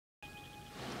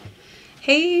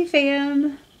Hey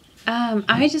fam!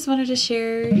 I just wanted to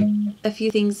share a few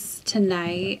things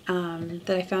tonight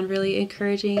that I found really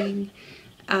encouraging.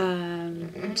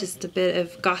 Just a bit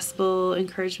of gospel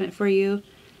encouragement for you.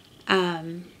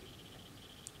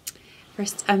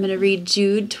 First, I'm going to read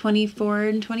Jude 24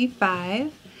 and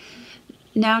 25.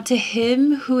 Now to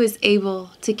him who is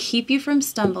able to keep you from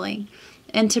stumbling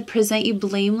and to present you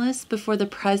blameless before the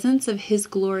presence of his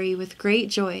glory with great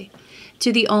joy,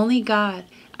 to the only God,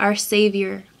 our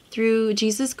Savior, through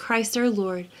Jesus Christ our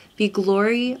Lord, be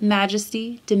glory,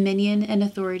 majesty, dominion, and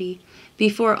authority,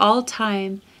 before all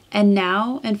time, and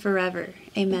now and forever.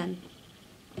 Amen.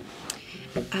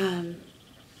 I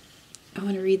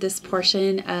want to read this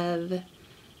portion of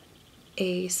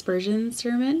a Spurgeon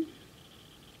sermon.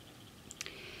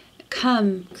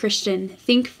 Come, Christian,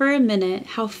 think for a minute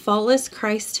how faultless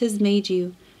Christ has made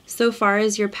you, so far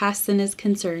as your past sin is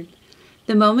concerned.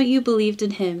 The moment you believed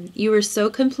in him, you were so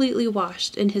completely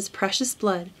washed in his precious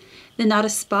blood that not a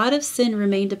spot of sin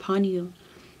remained upon you.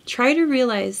 Try to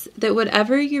realize that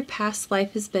whatever your past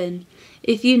life has been,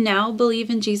 if you now believe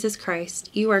in Jesus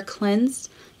Christ, you are cleansed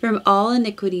from all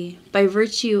iniquity by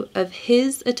virtue of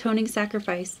his atoning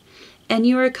sacrifice, and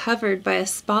you are covered by a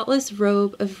spotless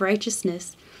robe of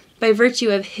righteousness by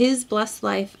virtue of his blessed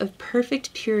life of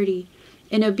perfect purity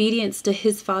in obedience to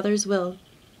his Father's will.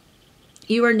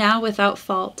 You are now without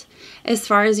fault as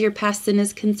far as your past sin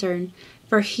is concerned,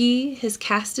 for he has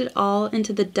cast it all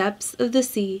into the depths of the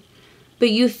sea, but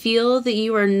you feel that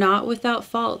you are not without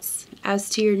faults as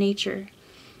to your nature.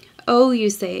 Oh,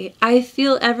 you say, I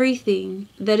feel everything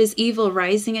that is evil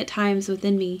rising at times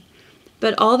within me,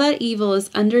 but all that evil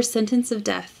is under sentence of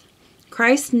death.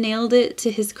 Christ nailed it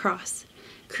to his cross.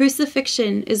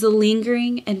 Crucifixion is a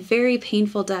lingering and very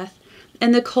painful death,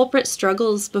 and the culprit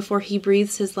struggles before he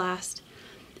breathes his last.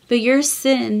 But your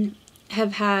sins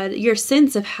have had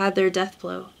their death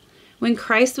blow. When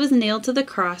Christ was nailed to the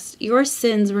cross, your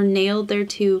sins were nailed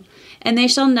thereto, and they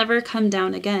shall never come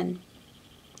down again.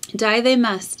 Die they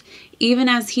must, even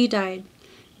as he died.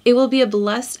 It will be a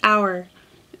blessed hour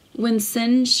when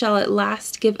sin shall at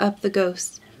last give up the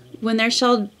ghost, when there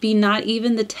shall be not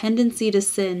even the tendency to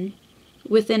sin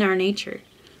within our nature.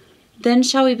 Then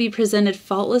shall we be presented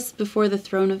faultless before the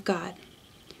throne of God.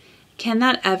 Can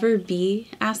that ever be?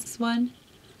 Asks one.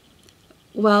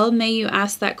 Well, may you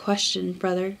ask that question,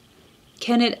 brother.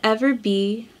 Can it ever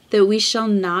be that we shall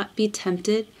not be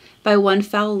tempted by one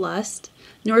foul lust,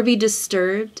 nor be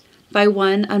disturbed by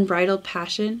one unbridled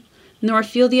passion, nor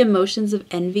feel the emotions of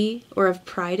envy or of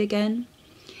pride again?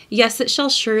 Yes, it shall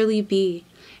surely be.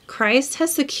 Christ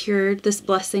has secured this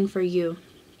blessing for you.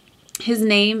 His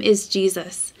name is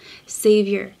Jesus,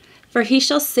 Savior, for he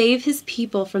shall save his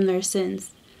people from their sins.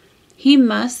 He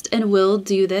must and will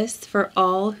do this for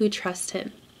all who trust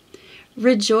him.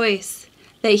 Rejoice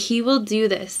that he will do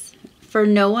this, for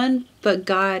no one but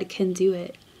God can do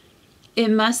it. It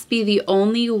must be the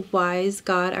only wise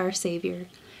God, our Savior,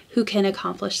 who can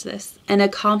accomplish this, and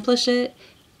accomplish it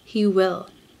he will.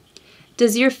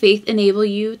 Does your faith enable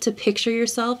you to picture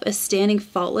yourself as standing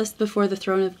faultless before the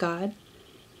throne of God?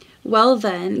 Well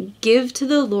then, give to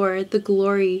the Lord the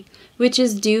glory which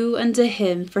is due unto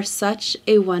him for such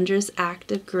a wondrous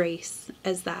act of grace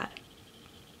as that.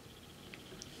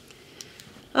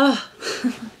 Oh,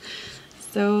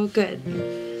 so good.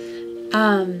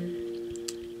 I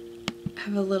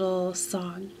have a little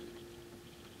song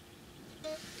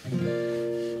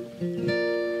in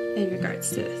regards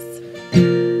to this.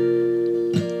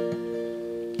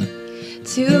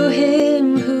 To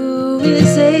him who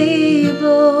is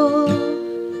able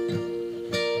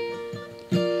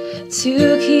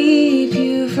to keep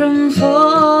you from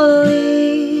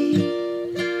falling,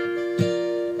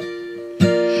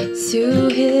 to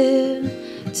him,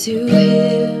 to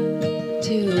him,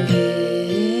 to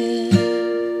him,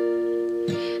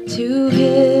 to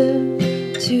him,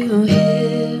 to him,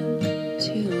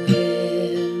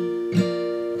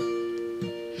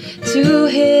 to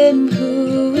him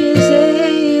who is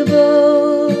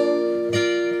able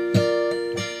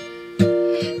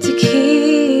to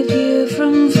keep you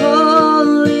from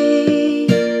falling,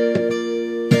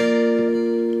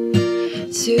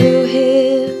 to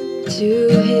him, to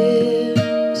him,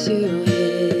 to him,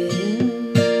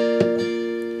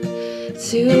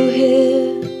 to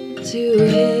him, to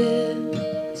him,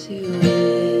 to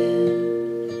him.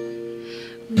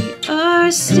 We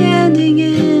are standing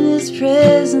in his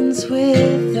presence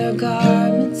with our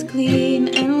garments clean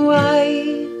and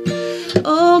white.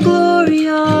 Oh, glory,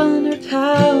 honor,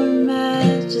 power,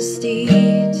 majesty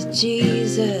to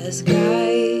Jesus Christ.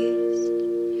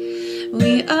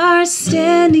 We are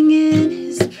standing in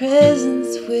his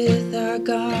presence with our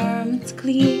garments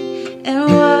clean and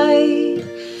white.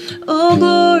 Oh,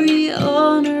 glory,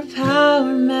 honor,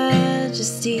 power,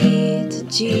 majesty to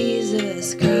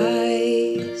Jesus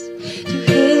Christ, to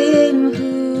Him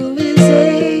who is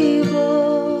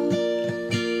able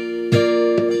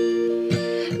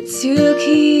to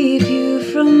keep you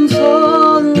from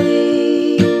falling.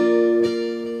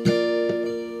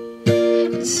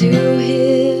 To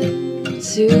Him,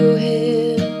 to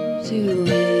Him, to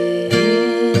Him,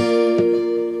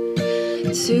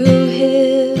 to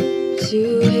Him, to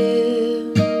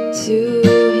Him, to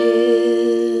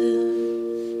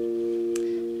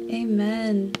Him.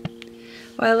 Amen.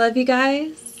 Well, I love you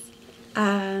guys.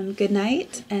 Good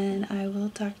night, and I will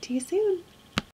talk to you soon.